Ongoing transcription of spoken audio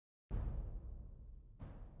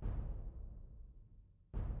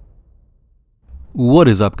What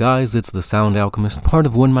is up, guys? It's the Sound Alchemist, part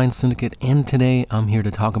of One Mind Syndicate, and today I'm here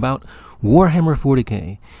to talk about Warhammer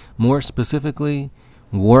 40k, more specifically,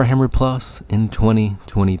 Warhammer Plus in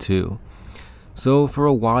 2022. So for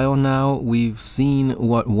a while now, we've seen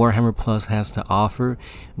what Warhammer Plus has to offer.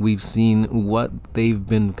 We've seen what they've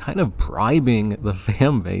been kind of bribing the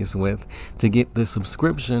fan base with to get the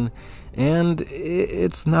subscription, and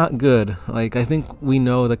it's not good. Like, I think we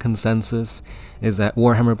know the consensus is that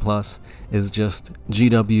Warhammer Plus is just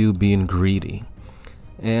GW being greedy.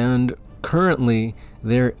 And currently,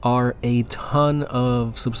 there are a ton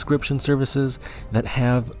of subscription services that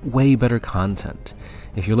have way better content.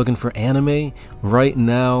 If you're looking for anime, right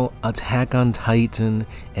now, Attack on Titan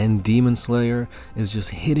and Demon Slayer is just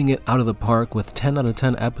hitting it out of the park with 10 out of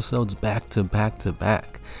 10 episodes back to back to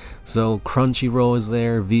back. So Crunchyroll is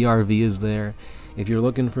there, VRV is there. If you're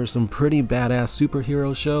looking for some pretty badass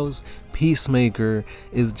superhero shows, Peacemaker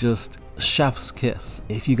is just chef's kiss.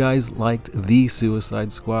 If you guys liked The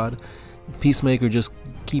Suicide Squad, Peacemaker just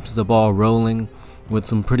keeps the ball rolling with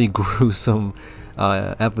some pretty gruesome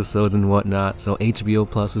episodes and whatnot. So HBO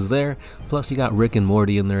Plus is there. Plus you got Rick and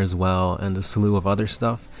Morty in there as well, and a slew of other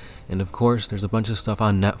stuff. And of course, there's a bunch of stuff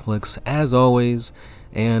on Netflix as always.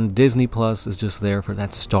 And Disney Plus is just there for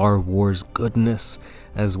that Star Wars goodness,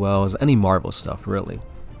 as well as any Marvel stuff, really.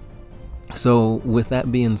 So with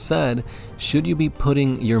that being said, should you be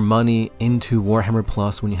putting your money into Warhammer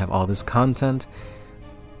Plus when you have all this content?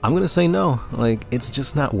 I'm gonna say no. Like, it's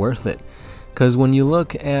just not worth it. Because when you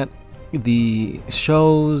look at the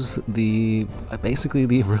shows, basically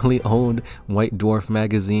the really old White Dwarf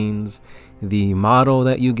magazines, the model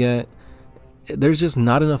that you get, there's just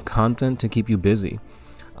not enough content to keep you busy.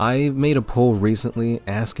 I made a poll recently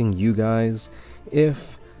asking you guys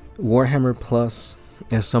if Warhammer Plus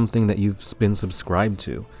is something that you've been subscribed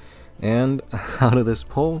to. And out of this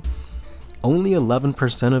poll, only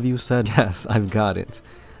 11% of you said, yes, I've got it.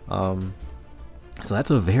 So that's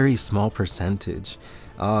a very small percentage.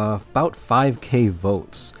 About 5k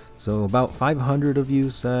votes. So about 500 of you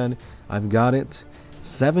said, I've got it.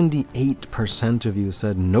 78% of you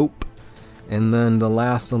said, nope. And then the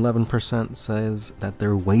last 11% says that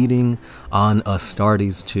they're waiting on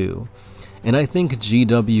Astartes 2. And I think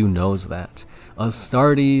GW knows that.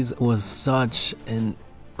 Astartes was such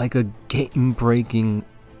a game-breaking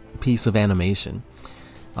piece of animation.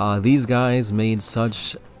 These guys made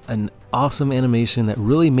such an awesome animation that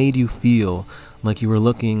really made you feel like you were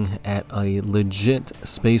looking at a legit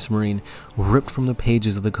Space Marine ripped from the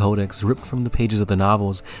pages of the Codex, ripped from the pages of the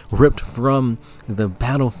novels, ripped from the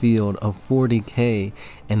battlefield of 40k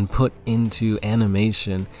and put into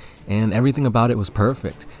animation, and everything about it was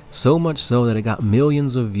perfect. So much so that it got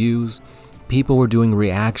millions of views, people were doing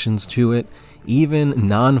reactions to it, even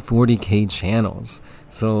non-40k channels.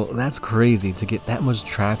 So that's crazy to get that much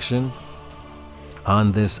traction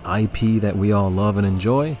on this IP that we all love and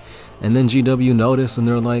enjoy. And then GW noticed and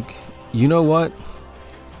they're like, you know what?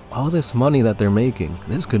 All this money that they're making,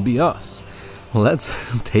 this could be us. Let's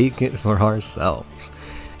take it for ourselves.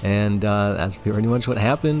 And that's pretty much what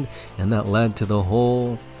happened. And that led to the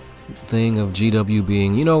whole thing of GW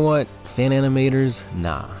being, you know what? Fan animators,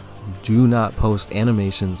 nah. Do not post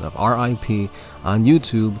animations of our IP on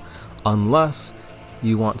YouTube unless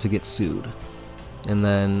you want to get sued. And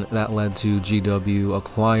then that led to GW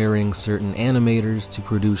acquiring certain animators to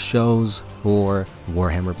produce shows for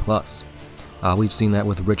Warhammer Plus. We've seen that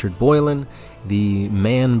with Richard Boylan, the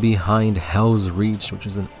man behind Hell's Reach, which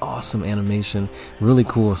is an awesome animation, really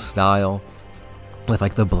cool style, with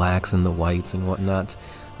like the blacks and the whites and whatnot.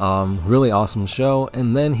 Really awesome show.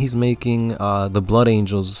 And then he's making the Blood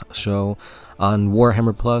Angels show on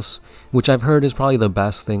Warhammer Plus, which I've heard is probably the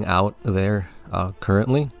best thing out there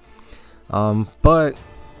currently. But,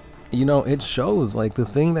 you know, it shows, like, the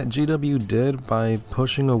thing that GW did by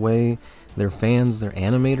pushing away their fans, their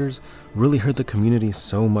animators, really hurt the community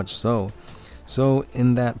so much so. So,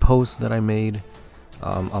 in that post that I made,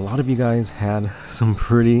 a lot of you guys had some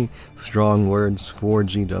pretty strong words for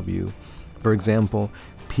GW. For example,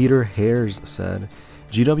 Peter Hares said,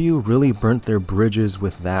 GW really burnt their bridges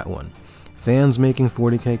with that one. Fans making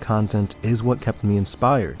 40k content is what kept me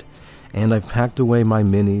inspired. And I've packed away my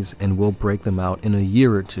minis and will break them out in a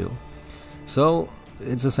year or two. So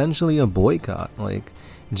it's essentially a boycott. Like,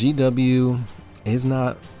 GW is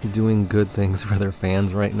not doing good things for their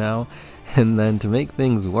fans right now. And then to make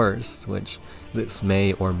things worse, which this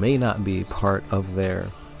may or may not be part of their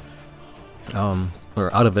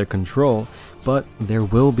or out of their control, but there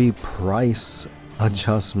will be price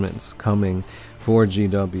adjustments coming for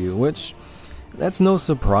GW, which That's no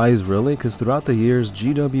surprise really, because throughout the years,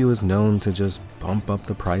 GW is known to just bump up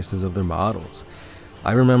the prices of their models.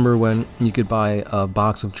 I remember when you could buy a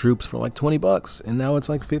box of troops for like 20 bucks, and now it's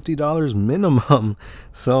like $50 minimum.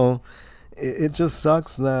 So it just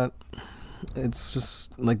sucks that it's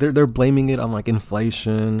just like they're blaming it on like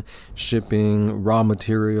inflation, shipping, raw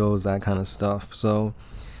materials, that kind of stuff. So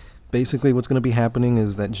basically what's going to be happening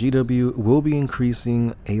is that GW will be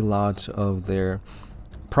increasing a lot of their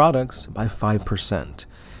products by 5%.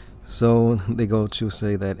 So they go to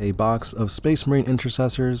say that a box of Space Marine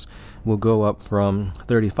intercessors will go up from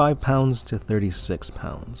 35 pounds to 36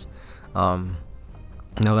 pounds. Now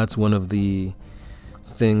that's one of the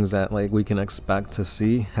things that like we can expect to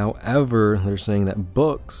see. However, they're saying that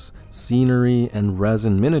books, scenery, and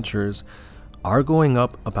resin miniatures are going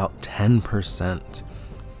up about 10%,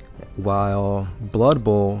 while Blood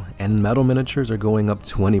Bowl and metal miniatures are going up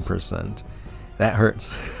 20%. That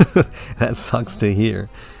hurts. That sucks to hear.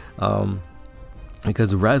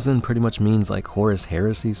 Because resin pretty much means like Horus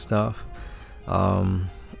Heresy stuff.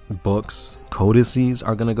 Books, codices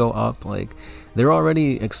are gonna go up. Like, they're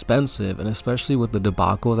already expensive, and especially with the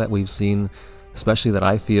debacle that we've seen, especially that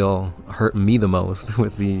I feel hurt me the most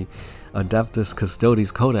with the Adeptus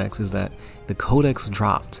Custodes Codex, is that the codex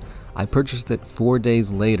dropped. I purchased it 4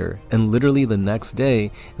 days later, and literally the next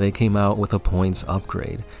day they came out with a points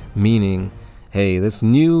upgrade, meaning, hey, this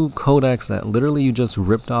new codex that literally you just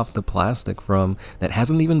ripped off the plastic from, that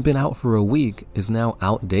hasn't even been out for a week, is now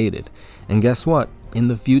outdated. And guess what? In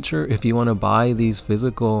the future, if you want to buy these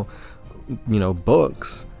physical,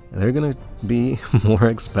 books, they're going to be more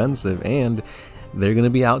expensive, and they're going to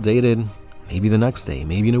be outdated maybe the next day,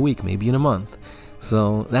 maybe in a week, maybe in a month.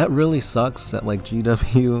 So that really sucks that like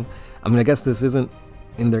GW, I mean, I guess this isn't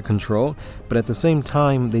in their control, but at the same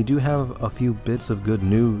time, they do have a few bits of good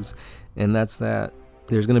news. And that's that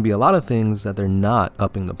there's going to be a lot of things that they're not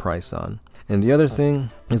upping the price on. And the other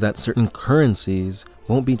thing is that certain currencies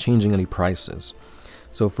won't be changing any prices.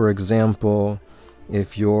 So for example,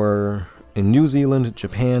 if you're in New Zealand,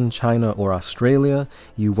 Japan, China, or Australia,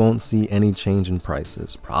 you won't see any change in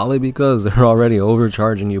prices, probably because they're already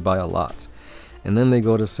overcharging you by a lot. And then they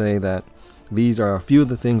go to say that these are a few of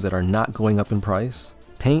the things that are not going up in price: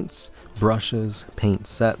 paints, brushes, paint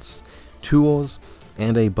sets, tools,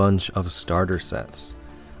 and a bunch of starter sets.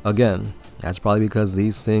 Again, that's probably because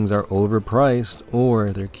these things are overpriced,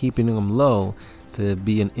 or they're keeping them low to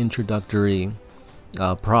be an introductory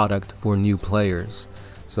product for new players.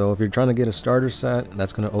 So if you're trying to get a starter set,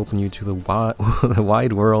 that's going to open you to the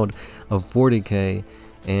wide world of 40k,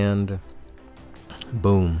 and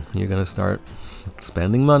boom, you're going to start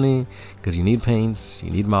spending money because you need paints, you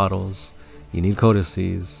need models, you need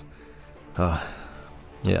codices.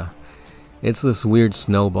 Yeah. It's this weird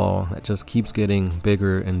snowball that just keeps getting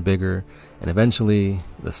bigger and bigger, and eventually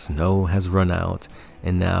the snow has run out,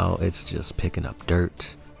 and now it's just picking up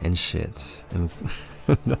dirt and shit and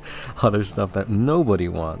other stuff that nobody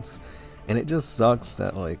wants. And it just sucks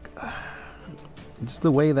that like just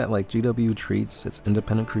the way that like GW treats its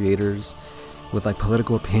independent creators with like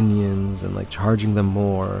political opinions and like charging them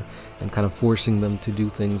more and kind of forcing them to do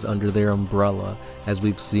things under their umbrella, as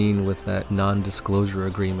we've seen with that non-disclosure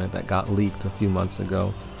agreement that got leaked a few months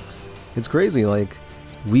ago. It's crazy. Like,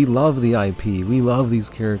 we love the IP, we love these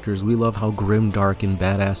characters, we love how grim, dark, and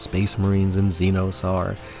badass Space Marines and Xenos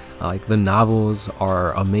are. Like, the novels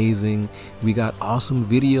are amazing. We got awesome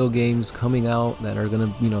video games coming out that are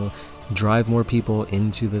gonna, drive more people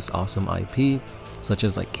into this awesome IP, such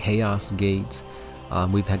as like Chaos Gate.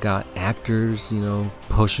 We've got actors,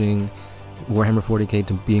 pushing Warhammer 40k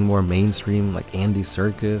to being more mainstream, like Andy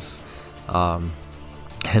Serkis,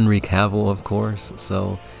 Henry Cavill, of course.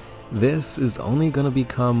 So this is only going to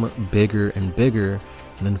become bigger and bigger,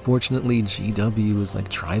 and unfortunately GW is like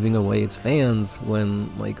driving away its fans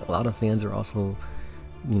when like a lot of fans are also,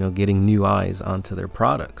 getting new eyes onto their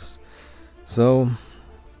products. So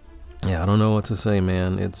yeah, I don't know what to say,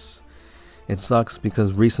 man. It sucks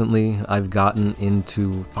because recently I've gotten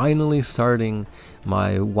into finally starting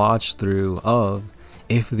my watch through of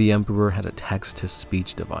If the Emperor Had a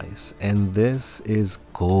Text-to-Speech Device, and this is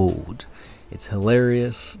gold. It's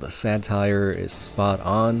hilarious, the satire is spot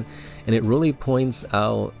on, and it really points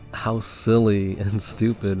out how silly and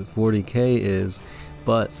stupid 40k is,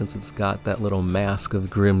 but since it's got that little mask of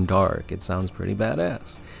grim dark, it sounds pretty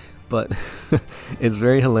badass. But it's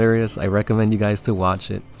very hilarious. I recommend you guys to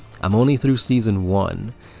watch it. I'm only through season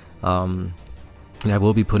 1, and I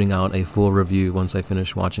will be putting out a full review once I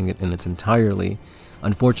finish watching it in its entirety.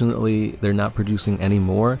 Unfortunately, they're not producing any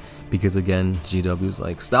more because, again, GW's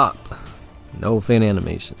like, stop! No fan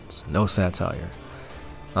animations, no satire.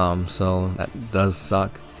 so that does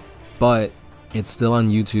suck. But it's still on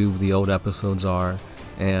YouTube, the old episodes are,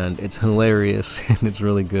 and it's hilarious and it's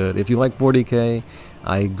really good. If you like 40K,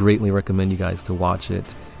 I greatly recommend you guys to watch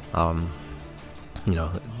it. You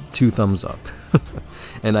know, 2 thumbs up.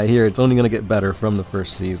 And I hear it's only going to get better from the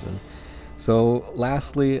first season. So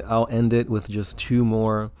lastly, I'll end it with just 2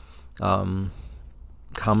 more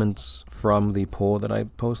comments from the poll that I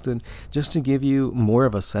posted, just to give you more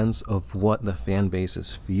of a sense of what the fan base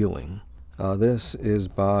is feeling. This is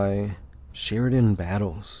by Sheridan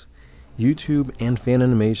Battles. YouTube and fan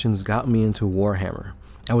animations got me into Warhammer.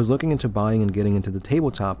 I was looking into buying and getting into the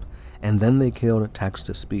tabletop, and then they killed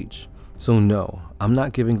text-to-speech. So no, I'm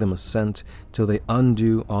not giving them a cent till they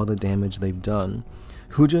undo all the damage they've done.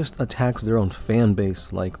 Who just attacks their own fan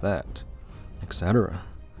base like that? Etc.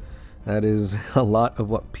 That is a lot of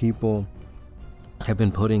what people have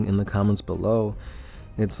been putting in the comments below.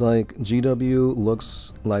 It's like GW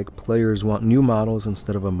looks like players want new models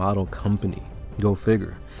instead of a model company. Go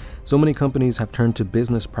figure. So many companies have turned to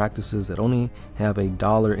business practices that only have a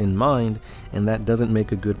dollar in mind, and that doesn't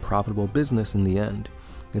make a good profitable business in the end.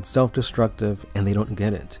 It's self-destructive, and they don't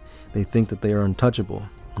get it. They think that they are untouchable,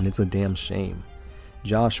 and it's a damn shame.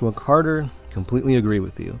 Joshua Carter, completely agree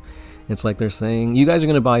with you. It's like they're saying, you guys are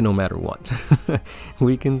going to buy no matter what.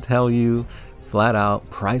 We can tell you flat out,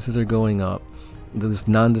 prices are going up. This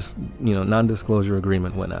non-disclosure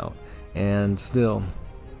agreement went out, and still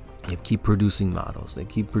they keep producing models, they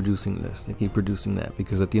keep producing this, they keep producing that,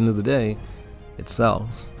 because at the end of the day, it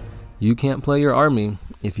sells. You can't play your army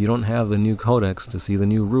if you don't have the new codex to see the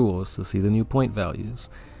new rules, to see the new point values.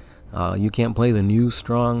 You can't play the new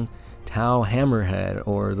strong Tau Hammerhead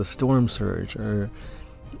or the Storm Surge, or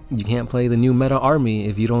you can't play the new meta army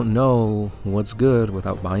if you don't know what's good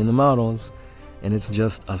without buying the models. And it's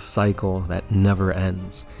just a cycle that never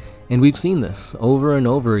ends. And we've seen this over and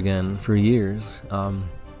over again for years.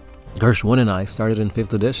 Gershwin and I started in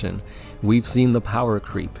 5th edition. We've seen the power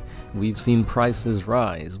creep. We've seen prices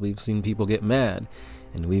rise. We've seen people get mad.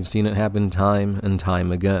 And we've seen it happen time and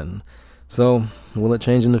time again. So, will it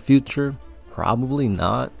change in the future? Probably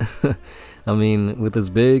not. I mean, with as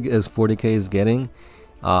big as 40K is getting,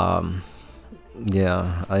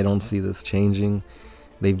 yeah, I don't see this changing.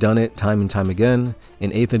 They've done it time and time again.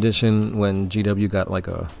 In 8th edition, when GW got like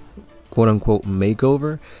a quote-unquote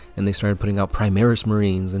makeover, and they started putting out Primaris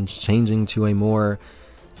Marines and changing to a more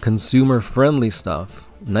consumer-friendly stuff,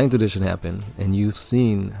 9th edition happened, and you've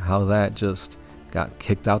seen how that just got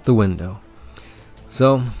kicked out the window.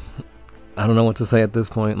 So, I don't know what to say at this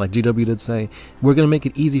point. Like GW did say, we're going to make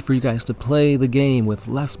it easy for you guys to play the game with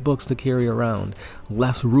less books to carry around,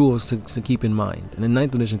 less rules to keep in mind. And then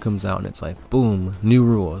 9th edition comes out and it's like, boom, new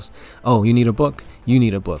rules. Oh, you need a book? You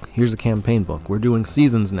need a book. Here's a campaign book. We're doing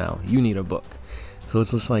seasons now. You need a book. So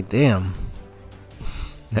it's just like, damn,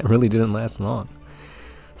 that really didn't last long.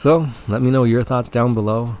 So let me know your thoughts down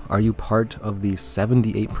below. Are you part of the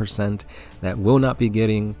 78% that will not be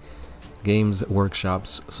getting Games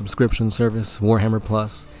Workshop's subscription service, Warhammer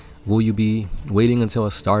Plus? Will you be waiting until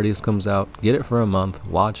Astartes comes out, get it for a month,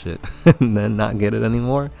 watch it, and then not get it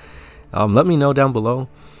anymore? Let me know down below.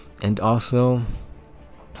 And also,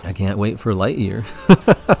 I can't wait for Lightyear.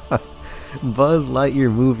 Buzz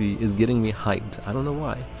Lightyear movie is getting me hyped. I don't know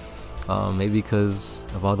why. Maybe because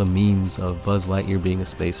of all the memes of Buzz Lightyear being a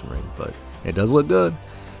space marine, but it does look good.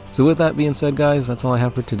 So with that being said, guys, that's all I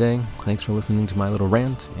have for today. Thanks for listening to my little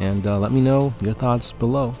rant, and let me know your thoughts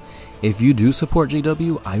below. If you do support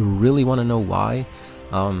GW, I really want to know why.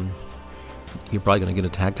 You're probably going to get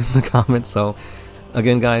attacked in the comments, so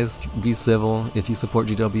again, guys, be civil. If you support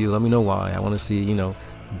GW, let me know why. I want to see, you know,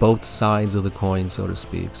 both sides of the coin, so to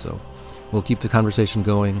speak. So we'll keep the conversation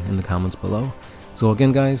going in the comments below. So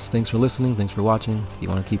again, guys, thanks for listening. Thanks for watching. If you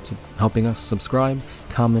want to keep helping us, subscribe,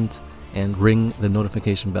 comment, and ring the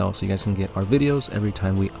notification bell so you guys can get our videos every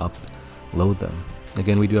time we upload them.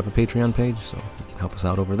 Again, we do have a Patreon page, so you can help us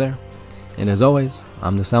out over there. And as always,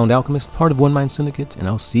 I'm the Sound Alchemist, part of One Mind Syndicate, and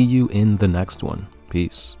I'll see you in the next one.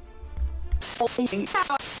 Peace.